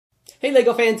Hey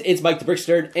LEGO fans, it's Mike the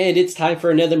BricksNerd, and it's time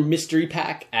for another mystery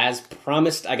pack. As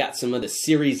promised, I got some of the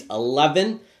Series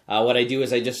 11. What I do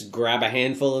is I just grab a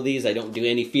handful of these. I don't do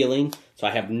any feeling, so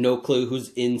I have no clue who's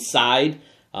inside.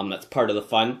 That's part of the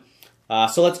fun.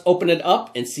 So let's open it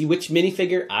up and see which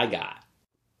minifigure I got.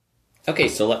 Okay,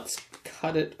 so let's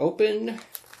cut it open.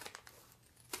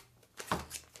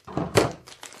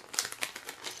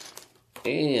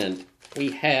 And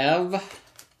we have...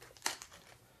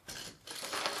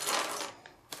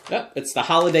 Oh, it's the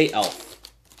Holiday Elf,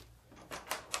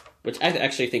 which I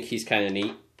actually think he's kind of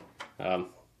neat.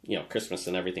 You know, Christmas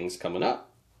and everything's coming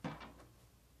up.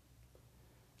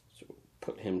 So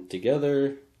put him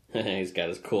together. He's got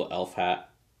his cool elf hat.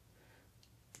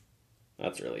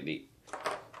 That's really neat.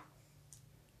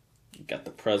 You got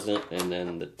the present and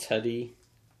then the teddy.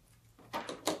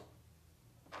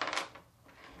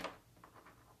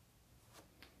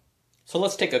 So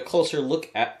let's take a closer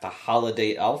look at the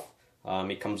Holiday Elf.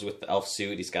 He comes with the elf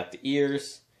suit, he's got the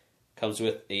ears, comes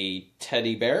with a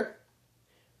teddy bear,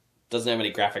 doesn't have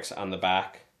any graphics on the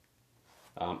back,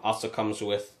 also comes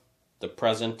with the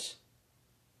present,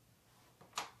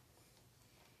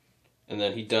 and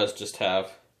then he does just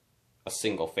have a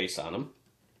single face on him.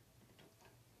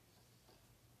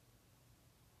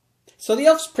 So the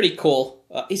elf's pretty cool.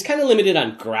 He's kind of limited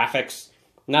on graphics,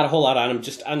 not a whole lot on him,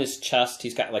 just on his chest.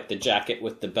 He's got like the jacket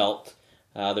with the belt.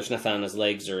 There's nothing on his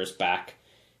legs or his back.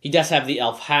 He does have the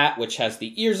elf hat, which has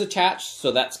the ears attached, so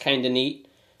that's kind of neat.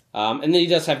 And then he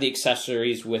does have the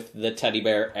accessories with the teddy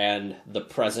bear and the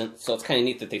present, so it's kind of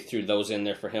neat that they threw those in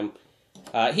there for him.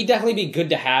 He'd definitely be good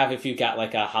to have if you've got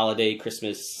like a holiday,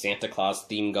 Christmas, Santa Claus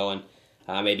theme going.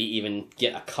 Maybe even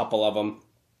get a couple of them.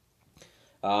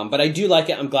 But I do like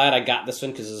it. I'm glad I got this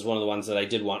one because this is one of the ones that I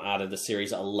did want out of the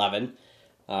Series 11.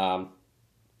 So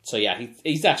yeah,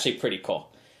 he's actually pretty cool.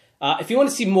 If you want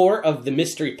to see more of the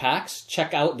mystery packs,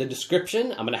 check out the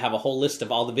description. I'm going to have a whole list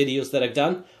of all the videos that I've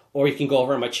done. Or you can go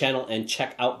over on my channel and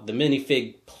check out the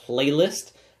minifig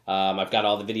playlist. I've got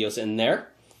all the videos in there.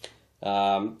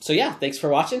 So yeah, thanks for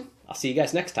watching. I'll see you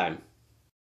guys next time.